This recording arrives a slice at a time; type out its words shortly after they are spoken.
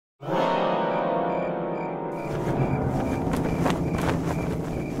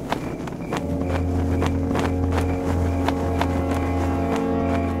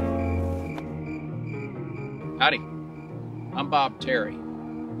Howdy, I'm Bob Terry.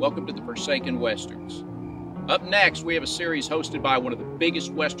 Welcome to the Forsaken Westerns. Up next, we have a series hosted by one of the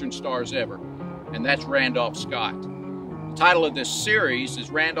biggest Western stars ever, and that's Randolph Scott. The title of this series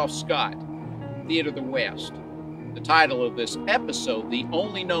is Randolph Scott, Theater of the West. The title of this episode, the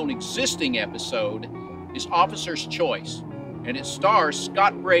only known existing episode, is Officer's Choice, and it stars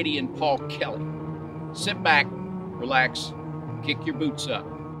Scott Brady and Paul Kelly. Sit back, relax, kick your boots up,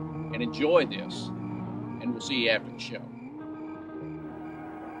 and enjoy this. And we'll see you after the show.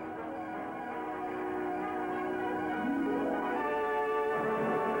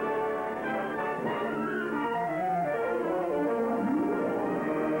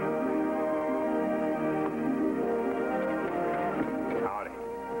 Howdy.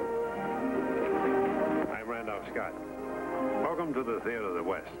 I'm Randolph Scott. Welcome to the Theater of the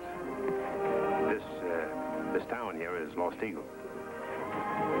West. This town here is Lost Eagle.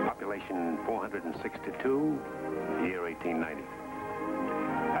 Population 462, year 1890.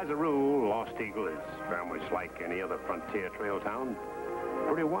 As a rule, Lost Eagle is very much like any other frontier trail town.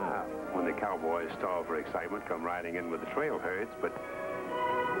 Pretty wild when the cowboys, starved for excitement, come riding in with the trail herds, but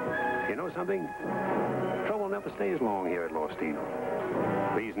you know something? Trouble never stays long here at Lost Eagle.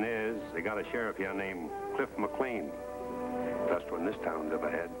 Reason is, they got a sheriff here named Cliff McLean. Best one this town's ever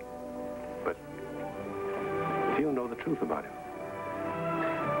had. But few know the truth about him.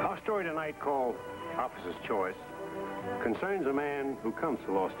 Our story tonight, called Officer's Choice, concerns a man who comes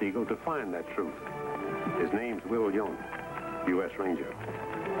to Lost Eagle to find that truth. His name's Will Young, U.S. Ranger.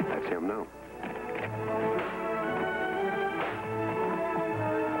 That's him now.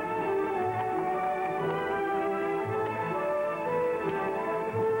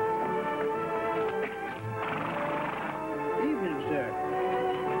 Evening, sir.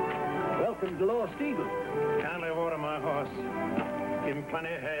 Welcome to Lost Eagle. Kindly water my horse. Give him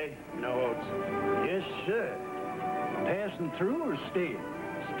plenty of hay, no oats. Yes, sir. Passing through or staying?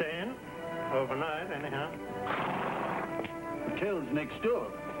 Staying overnight, anyhow. Hotel's next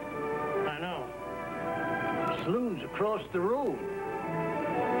door. I know. Saloon's across the road.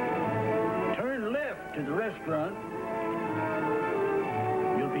 Turn left to the restaurant.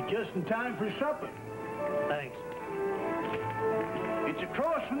 You'll be just in time for supper. Thanks. It's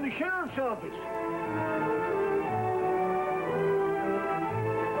across from the sheriff's office.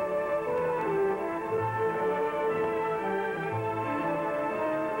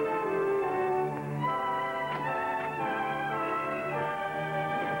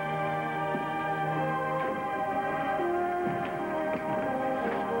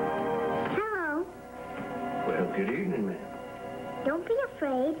 Good evening, ma'am. Don't be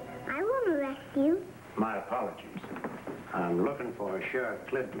afraid. I won't arrest you. My apologies. I'm looking for Sheriff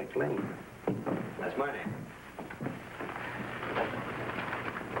Cliff McLean. That's my name.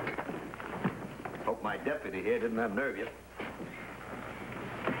 Hope my deputy here didn't unnerve you.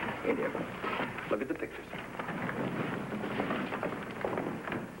 Here, dear. Look at the pictures.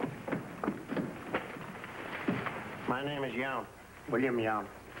 My name is Young. William Young.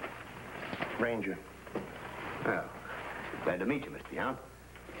 Ranger. Well, glad to meet you, Mr. Young.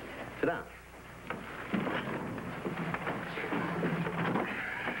 Sit down.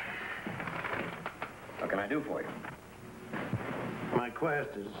 What can I do for you? My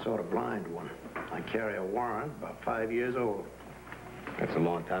quest is a sort of blind one. I carry a warrant about 5 years old. That's a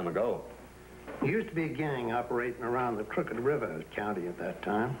long time ago. There used to be a gang operating around the Crooked River County at that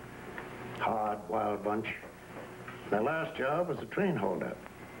time. Hard, wild bunch. Their last job was a train holdup.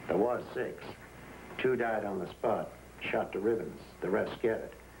 There was 6. 2 died on the spot, shot to ribbons. The rest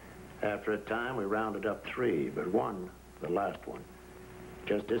scattered. After a time, we rounded up 3, but one, the last one,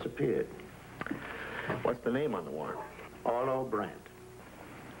 just disappeared. What's the name on the warrant? Orlo Brandt.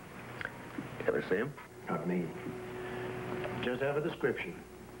 You ever see him? Not me. Just have a description.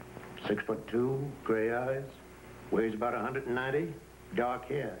 6'2", gray eyes, weighs about 190, dark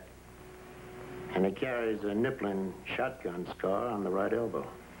hair. And he carries a Niplin shotgun scar on the right elbow.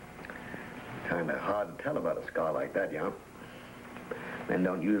 Kind of hard to tell about a scar like that, Young. Men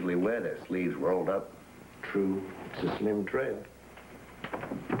don't usually wear their sleeves rolled up. True, it's a slim trail.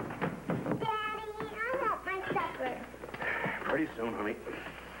 Daddy, I want my supper. Pretty soon, honey.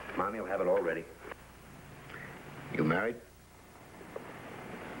 Mommy will have it all ready. You married?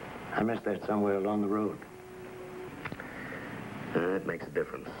 I missed that somewhere along the road. It makes a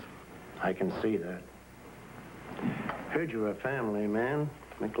difference. I can see that. Heard you were a family man,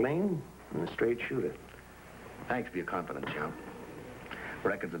 McLean, and a straight shooter. Thanks for your confidence, Young.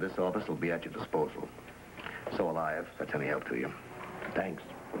 Records of this office will be at your disposal. So will I, if that's any help to you. Thanks.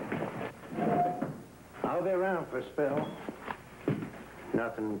 I'll be around for a spell.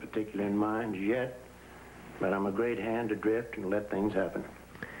 Nothing particular in mind yet, but I'm a great hand to drift and let things happen.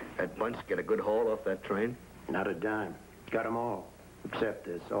 That bunch get a good haul off that train? Not a dime. Got 'em all, except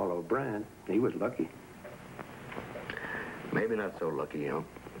this Orlo Brand. He was lucky. Maybe not so lucky,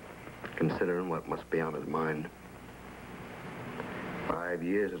 considering what must be on his mind. 5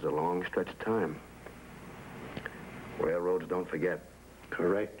 years is a long stretch of time. Railroads don't forget.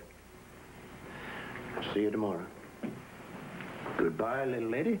 Correct. See you tomorrow. Goodbye, little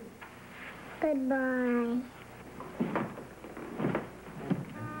lady. Goodbye.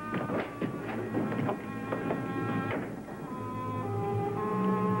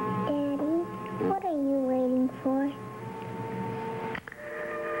 Daddy, what are you waiting for?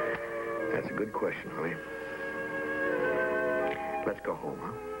 That's a good question, honey. Let's go home,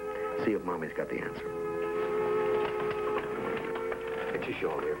 huh? See if Mommy's got the answer. Get your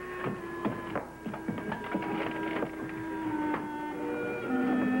shawl here.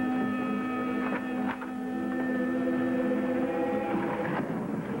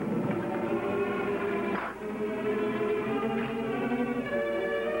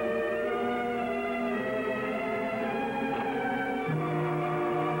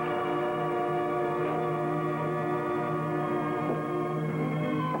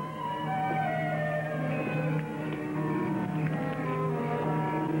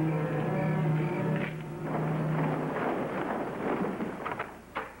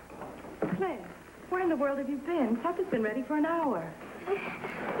 Have you been? Supper's been ready for an hour. Mommy,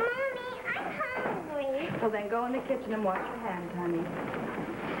 I'm hungry. Well, then go in the kitchen and wash your hands, honey.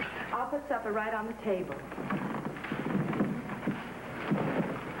 I'll put supper right on the table.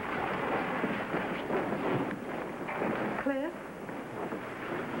 Cliff?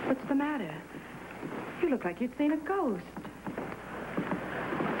 What's the matter? You look like you'd seen a ghost.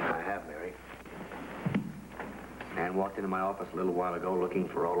 I have, Mary. Ann walked into my office a little while ago looking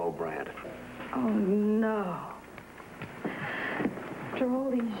for Orlo Brand. Oh, no. After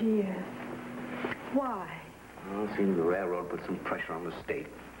all these years. Why? Well, it seems the railroad put some pressure on the state.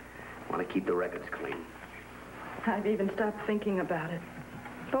 Want to keep the records clean. I've even stopped thinking about it.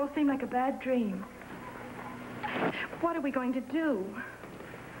 It all seemed like a bad dream. What are we going to do?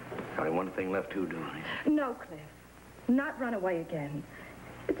 Only one thing left to do, honey. No, Cliff. Not run away again.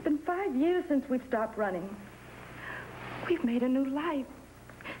 It's been 5 years since we've stopped running. We've made a new life.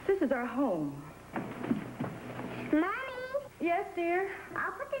 This is our home. Mommy? Yes, dear?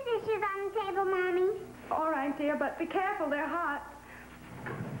 I'll put the dishes on the table, Mommy. All right, dear, but be careful. They're hot.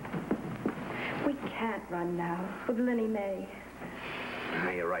 We can't run now with Linnie Mae.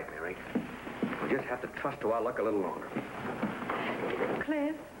 You're right, Mary. We'll just have to trust to our luck a little longer.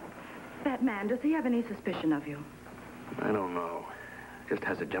 Cliff, that man, does he have any suspicion of you? I don't know. Just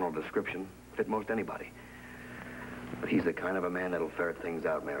has a general description. Fit most anybody. But he's the kind of a man that'll ferret things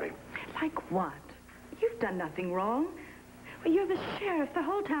out, Mary. Like what? You've done nothing wrong. Well, you're the sheriff. The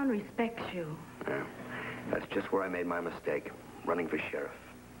whole town respects you. Yeah. That's just where I made my mistake, running for sheriff.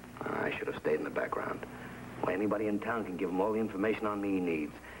 I should have stayed in the background. Well, anybody in town can give him all the information on me he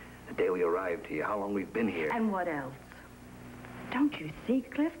needs. The day we arrived here, how long we've been here. And what else? Don't you see,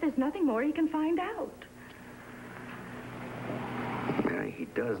 Cliff? There's nothing more he can find out. Mary, he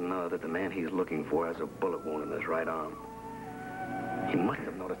does know that the man he's looking for has a bullet wound in his right arm. He must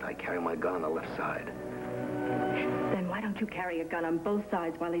have noticed I carry my gun on the left side. Then why don't you carry a gun on both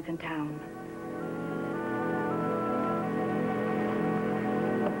sides while he's in town?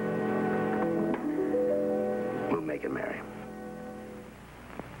 We'll make it, Mary.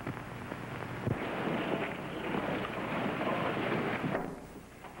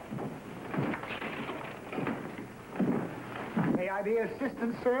 May I be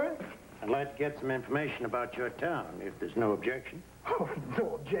assistant, sir? I'd like to get some information about your town, if there's no objection. Oh,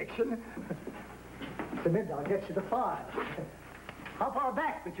 no objection. Submit, I'll get you the file. How far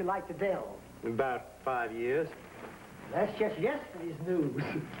back would you like to delve? About 5 years. That's just yesterday's news.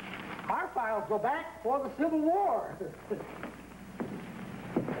 Our files go back before the Civil War.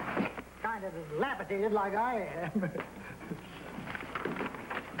 Kind of dilapidated like I am.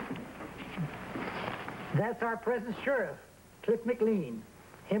 That's our present sheriff, Cliff McLean.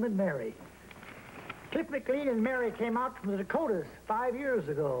 Him and Mary. Cliff McLean and Mary came out from the Dakotas 5 years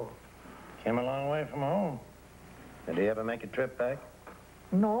ago. Came a long way from home. Did he ever make a trip back?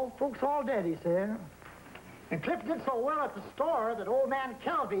 No, folks all dead, he said. And Cliff did so well at the store that old man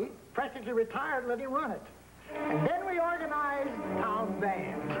Kelby practically retired and let him run it. And then we organized the town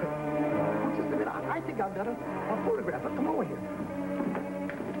band. Just a minute, I think I've got a photograph. Come over here.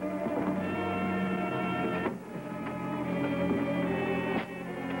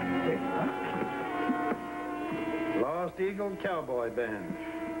 Eagle Cowboy Band.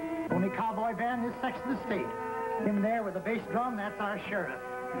 Only cowboy band in this section of the state. Him there with the bass drum, that's our sheriff.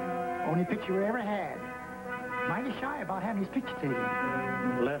 Only picture we ever had. Mighty shy about having his picture taken.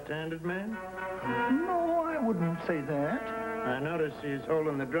 Left-handed man? No, I wouldn't say that. I notice he's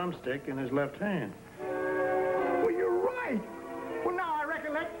holding the drumstick in his left hand. Well, you're right. Well, now I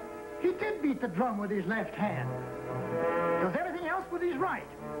recollect, he did beat the drum with his left hand. Does everything else with his right.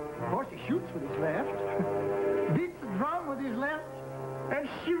 Of course, he shoots with his left. Beats the drum with his left and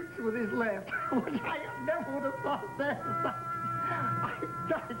shoots with his left. Which I never would have thought that. I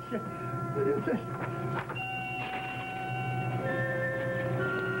gotcha.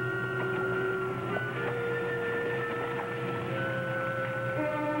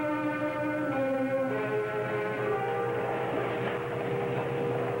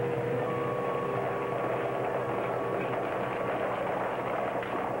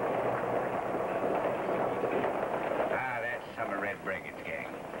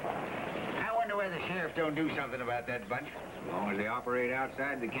 Don't do something about that bunch. As long as they operate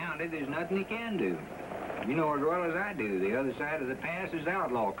outside the county, there's nothing he can do. You know as well as I do, the other side of the pass is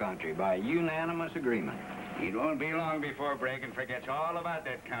outlaw country by unanimous agreement. It won't be long before Bregan forgets all about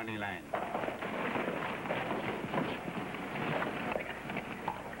that county line.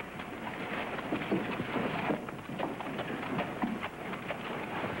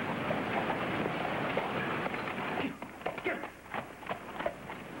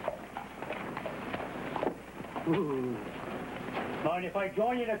 Mind if I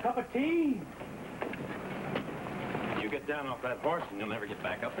join you in a cup of tea? You get down off that horse and you'll never get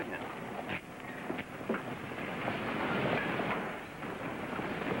back up again.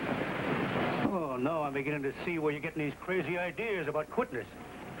 Oh, no, I'm beginning to see where you're getting these crazy ideas about quitting us.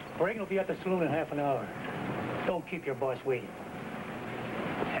 Bregan will be at the saloon in half an hour. Don't keep your boss waiting.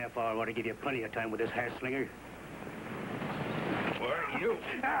 Half hour ought to give you plenty of time with this hair-slinger. Where are you?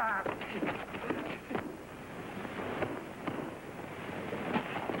 Ah!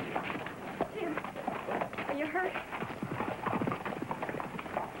 Jim, are you hurt?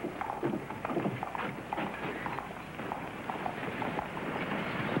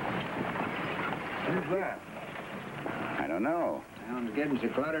 Who's that? I don't know. Town's getting so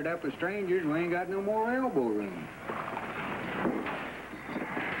cluttered up with strangers, we ain't got no more elbow room.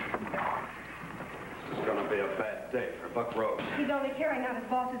 This is gonna be a bad day for Buck Rose. He's only carrying out his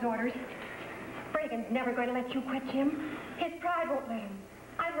boss's orders. Bregan's never going to let you quit, Jim. His pride won't let him.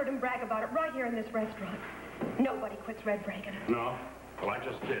 I've heard him brag about it right here in this restaurant. Nobody quits Red Bregan. No? Well, I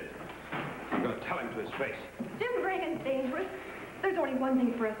just did. I'm gonna tell him to his face. Jim Bregan's dangerous. There's only one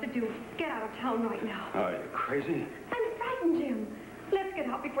thing for us to do. Get out of town right now. Oh, you crazy? I'm frightened, Jim. Let's get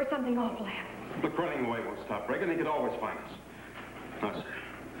out before something awful happens. Look, running away won't stop Bregan. He could always find us. No, sir.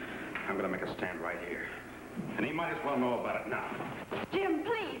 I'm gonna make a stand right here. And he might as well know about it now. Jim,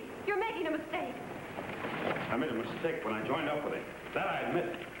 please. You're making a mistake. I made a mistake when I joined up with him. That I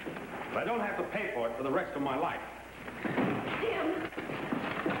admit. But I don't have to pay for it for the rest of my life. Jim!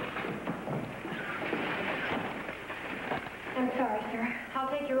 I'm sorry, sir. I'll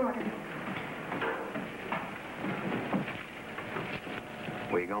take your order.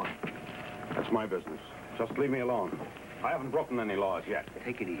 Where you going? That's my business. Just leave me alone. I haven't broken any laws yet.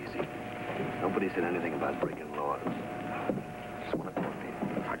 Take it easy. Nobody said anything about breaking laws. Just want to talk to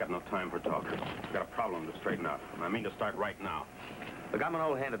you. I got no time for talk. I got a problem to straighten out, and I mean to start right now. Look, I'm an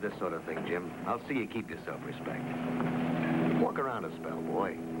old hand at this sort of thing, Jim. I'll see you keep your self-respect. Walk around a spell,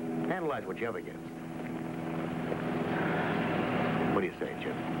 boy. Analyze what you up against. What do you say,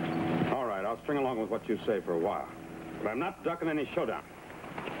 Jim? All right, I'll string along with what you say for a while. But I'm not ducking any showdown.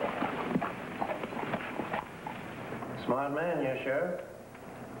 Smart man, yes, Sheriff.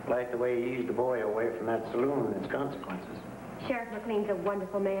 Like the way he eased the boy away from that saloon and its consequences. Sheriff McLean's a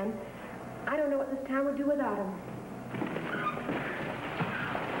wonderful man. I don't know what this town would do without him.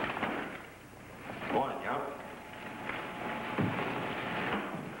 Morning, Young.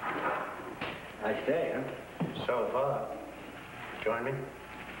 Nice day, huh? So far. Join me?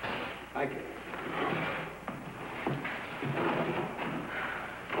 Thank you.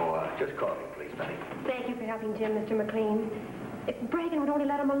 Oh, just coffee, please, Betty. Thank you for helping Jim, Mr. McLean. If Bregan would only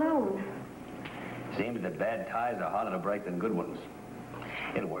let him alone. Seems that bad ties are harder to break than good ones.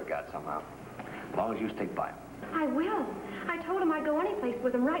 It'll work out somehow. As long as you stick by him. I will. I told him I'd go any place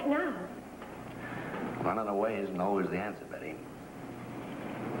with him right now. Running away isn't always the answer, Betty.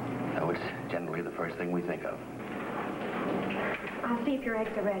 Though it's generally the first thing we think of. I'll see if your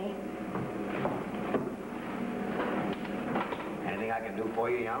eggs are ready. Anything I can do for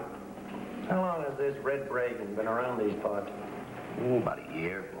you, Young? How long has this Red Bregan been around these parts? Oh, about a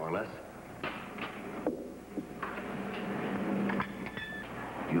year, more or less.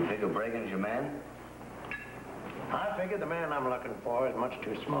 You figure Bragan's your man? I figure the man I'm looking for is much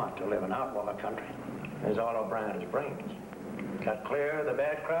too smart to live in outlaw country. He's all O'Brien's brains. Cut clear of the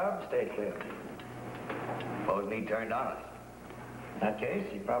bad crowd, stay clear. Supposing he turned on us. In that case,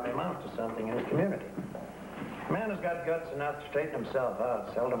 he probably amounts to something in his community. A man has got guts enough to straighten himself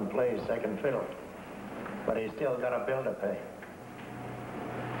out, seldom plays second fiddle. But he's still got a bill to pay.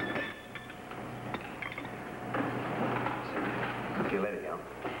 See you later, young.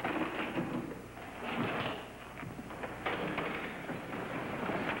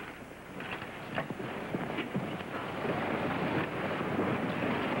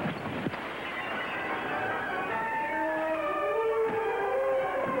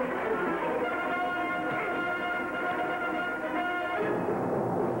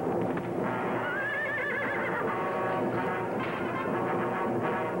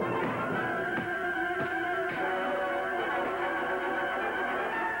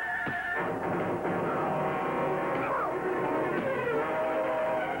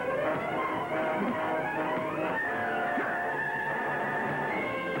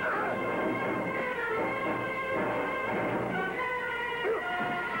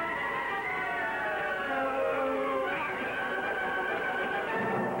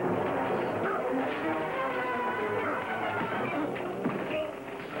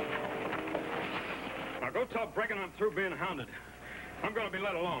 Go tell Bragan I'm through being hounded. I'm going to be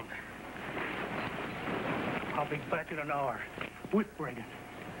let alone. I'll be back in an hour with Bragan,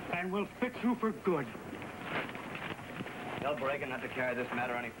 and we'll fix you for good. Tell Bragan not to carry this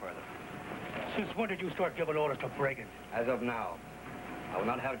matter any further. Since when did you start giving orders to Bragan? As of now, I will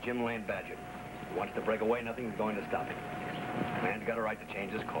not have Jim Lane badgered. If he wants to break away, nothing's going to stop him. The man's got a right to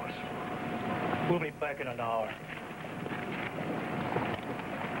change his course. We'll be back in an hour.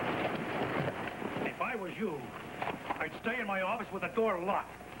 If I was you, I'd stay in my office with the door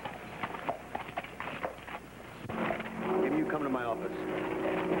locked. Jim, you come to my office.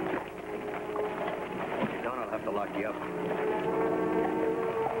 If you don't, I'll have to lock you up.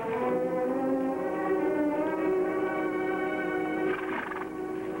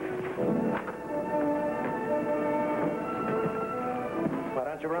 Why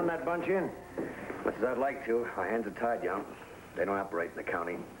don't you run that bunch in? Much as I'd like to, our hands are tied, young. They don't operate in the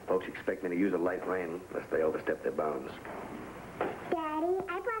county. Folks expect me to use a light rein unless they overstep their bounds. Daddy,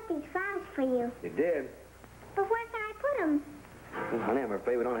 I brought these flowers for you. You did? But where can I put them? Well, honey, I'm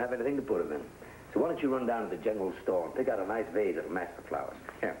afraid we don't have anything to put them in. So why don't you run down to the general store and pick out a nice vase that'll match the flowers.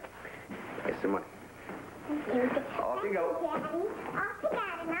 Here. Here's some money. Thank you. Off you go. Daddy, off you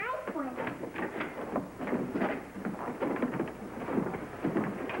got a nice one.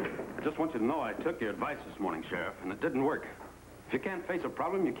 I just want you to know I took your advice this morning, Sheriff, and it didn't work. If you can't face a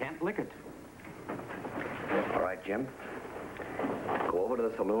problem, you can't lick it. All right, Jim. Go over to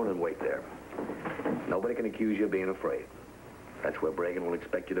the saloon and wait there. Nobody can accuse you of being afraid. That's where Bragan will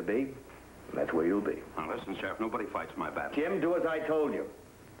expect you to be, and that's where you'll be. Now, listen, Sheriff, nobody fights my battle. Jim, do as I told you.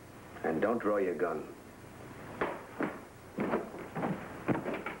 And don't draw your gun.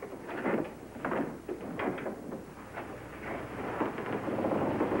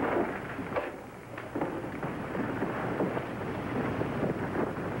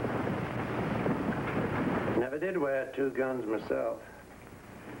 Never did wear two guns myself.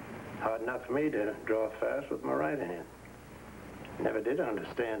 Hard enough for me to draw fast with my right hand. Never did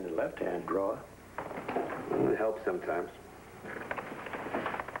understand the left-hand draw. It helps sometimes.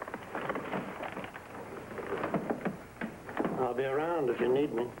 I'll be around if you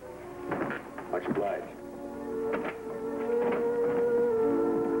need me. Much obliged.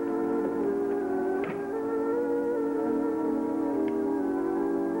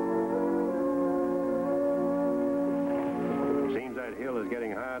 Seems that hill is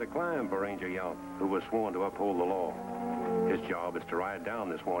getting higher to climb for Ranger Young, who was sworn to uphold the law. His job is to ride down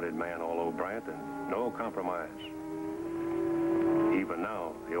this wanted man all over Branton. No compromise. Even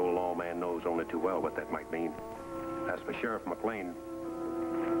now, the old lawman knows only too well what that might mean. As for Sheriff McLean,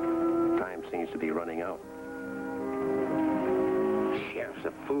 time seems to be running out. Sheriff's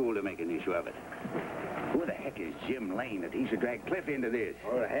a fool to make an issue of it. Who the heck is Jim Lane that he should drag Cliff into this?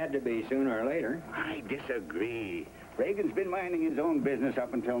 Well, it had to be sooner or later. I disagree. Bragan's been minding his own business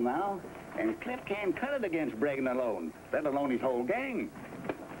up until now, and Cliff can't cut it against Bragan alone, let alone his whole gang.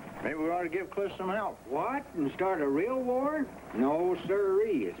 Maybe we ought to give Cliff some help. What? And start a real war? No,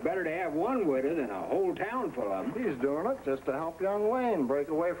 sirree. It's better to have one widow than a whole town full of them. He's doing it just to help young Lane break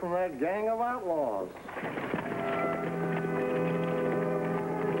away from that gang of outlaws.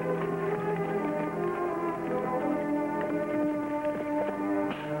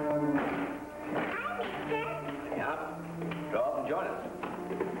 Yeah? Go up and join us.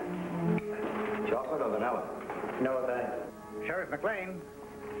 McLean.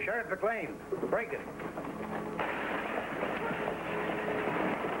 Sheriff McLean. Break it.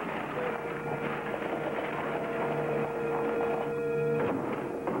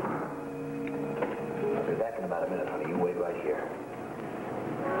 I'll be back in about a minute, honey. You wait right here.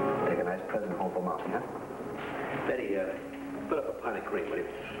 Take a nice present home for Mom, yeah? Betty, put up a pint of cream, will you?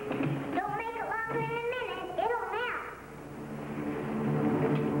 Don't make it longer than a minute. It'll melt.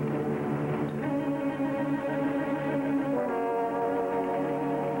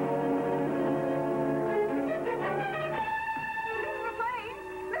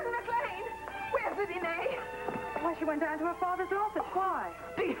 Mrs. McLean! Where's Lizzie May? Why, she went down to her father's office. Why?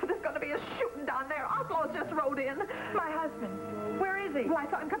 Dear, there's going to be a shooting down there. Outlaws just rode in. My husband. Where is he? Well, I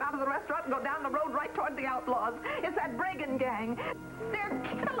saw him come out of the restaurant and go down the road right toward the outlaws. It's that Bregan gang. They're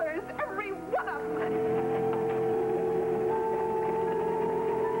killers, every one of them.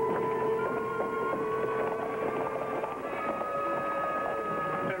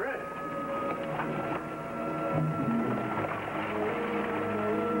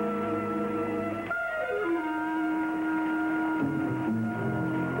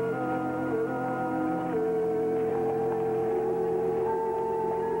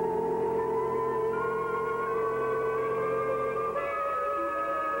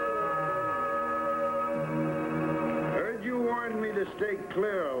 Stay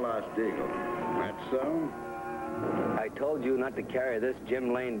clear of Lost Eagle. That's so? I told you not to carry this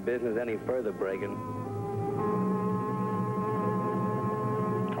Jim Lane business any further, Bregan.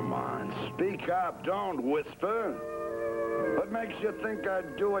 Come on, speak up. Don't whisper. What makes you think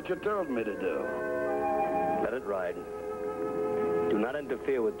I'd do what you told me to do? Let it ride. Do not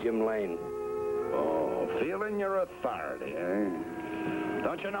interfere with Jim Lane. Oh, feeling your authority, eh?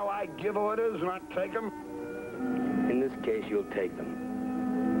 Don't you know I give orders, not take them? In this case, you'll take them.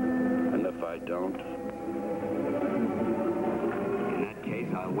 And if I don't? In that case,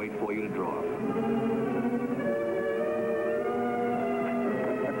 I'll wait for you to draw.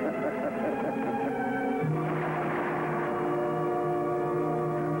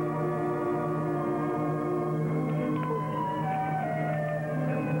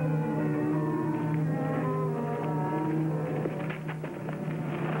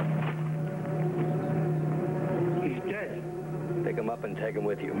 And take him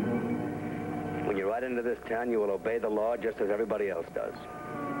with you. When you ride into this town, you will obey the law just as everybody else does.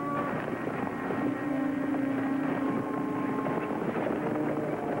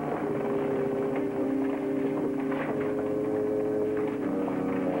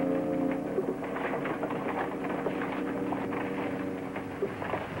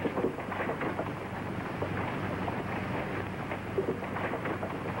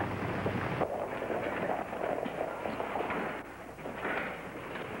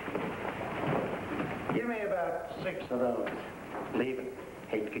 Of those. Leaving.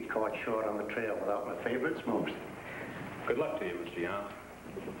 Hate to get caught short on the trail without my favorite smokes. Good luck to you, Mr. Young.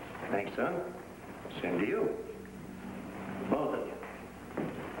 Thanks, son. Same to you. Both of you.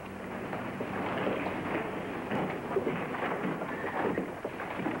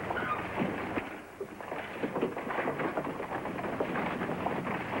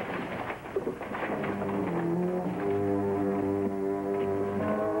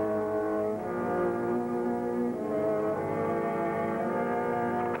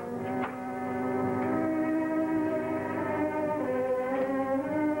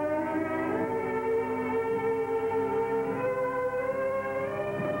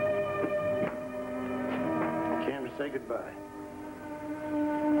 Say goodbye.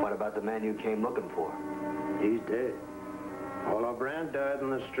 What about the man you came looking for? He's dead. Olo Brandt died in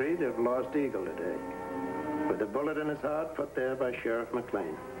the street of Lost Eagle today, with a bullet in his heart put there by Sheriff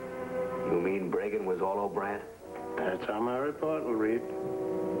McLean. You mean Bregan was Olo Brandt? That's how my report will read.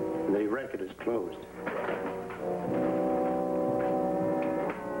 The record is closed.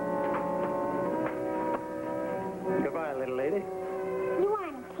 Goodbye, little lady. You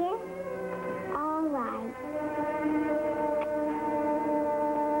want a kiss? All right.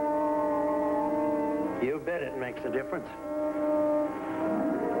 You bet it makes a difference.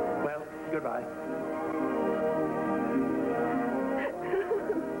 Well, goodbye.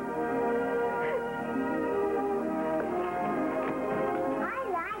 I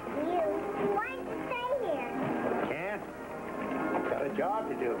like you. Why don't you stay here? Can't. Got a job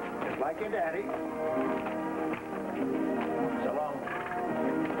to do, just like your daddy. So long.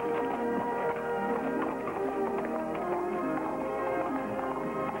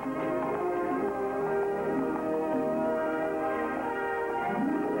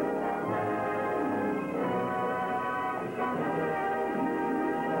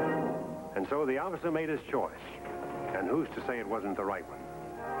 And so the officer made his choice. And who's to say it wasn't the right one?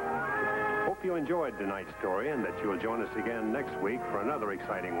 Hope you enjoyed tonight's story and that you'll join us again next week for another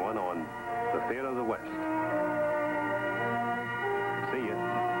exciting one on The Theater of the West. See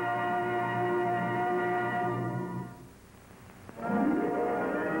ya.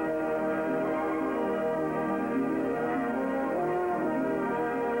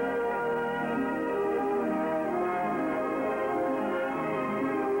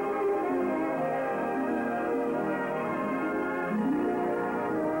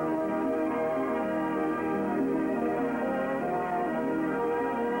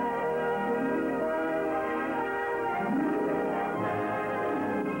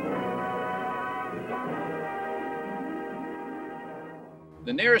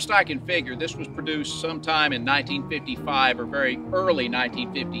 The nearest I can figure, this was produced sometime in 1955 or very early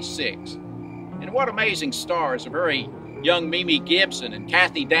 1956. And what amazing stars, a very young Mimi Gibson and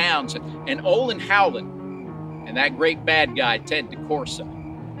Kathy Downs and Olin Howland and that great bad guy, Ted DeCorsa.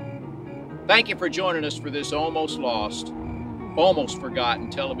 Thank you for joining us for this almost lost, almost forgotten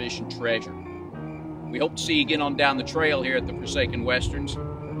television treasure. We hope to see you again on down the trail here at the Forsaken Westerns.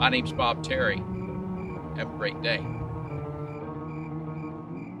 My name's Bob Terry. Have a great day.